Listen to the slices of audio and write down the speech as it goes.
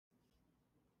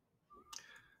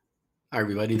Hi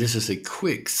everybody, this is a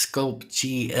quick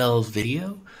SculptGL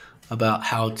video about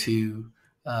how to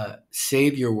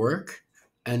save your work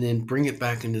and then bring it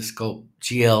back into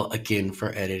SculptGL again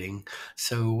for editing.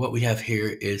 So what we have here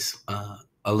is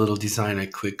a little design I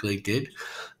quickly did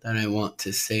that I want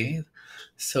to save.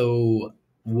 So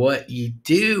what you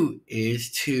do is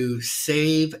to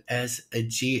save as a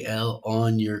GL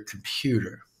on your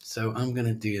computer. So I'm going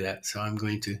to do that. So I'm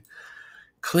going to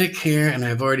click here, and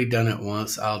I've already done it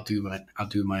once. I'll do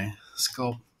my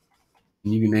sculpt.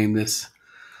 You can name this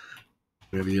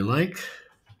whatever you like.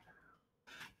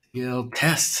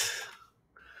 Test,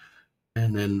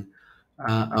 and then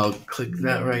I'll click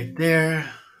that right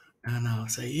there, and I'll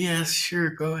say yes, sure,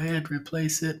 go ahead,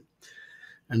 replace it,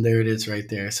 and there it is right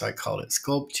there. So I call it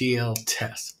SculptGL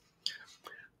test.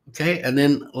 Okay, and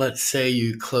then let's say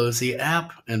you close the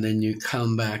app, and then you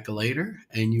come back later,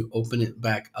 and you open it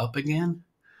back up again.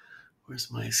 Where's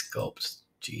my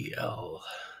SculptGL?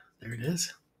 There it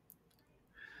is.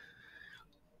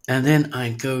 And then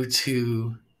I go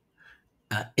to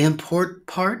import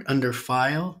part under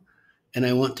file, and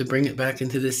I want to bring it back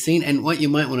into the scene. And what you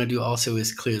might want to do also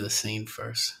is clear the scene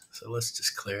first. So let's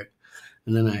just clear it.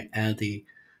 And then I add the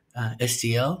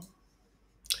SDL,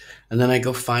 and then I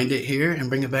go find it here and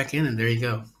bring it back in, and there you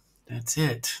go. That's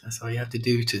it. That's all you have to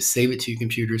do to save it to your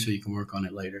computer so you can work on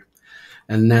it later.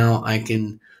 And now I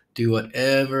can do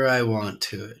whatever I want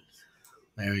to it.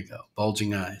 There we go.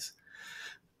 Bulging eyes.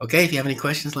 Okay, if you have any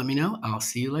questions, let me know. I'll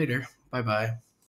see you later. Bye-bye.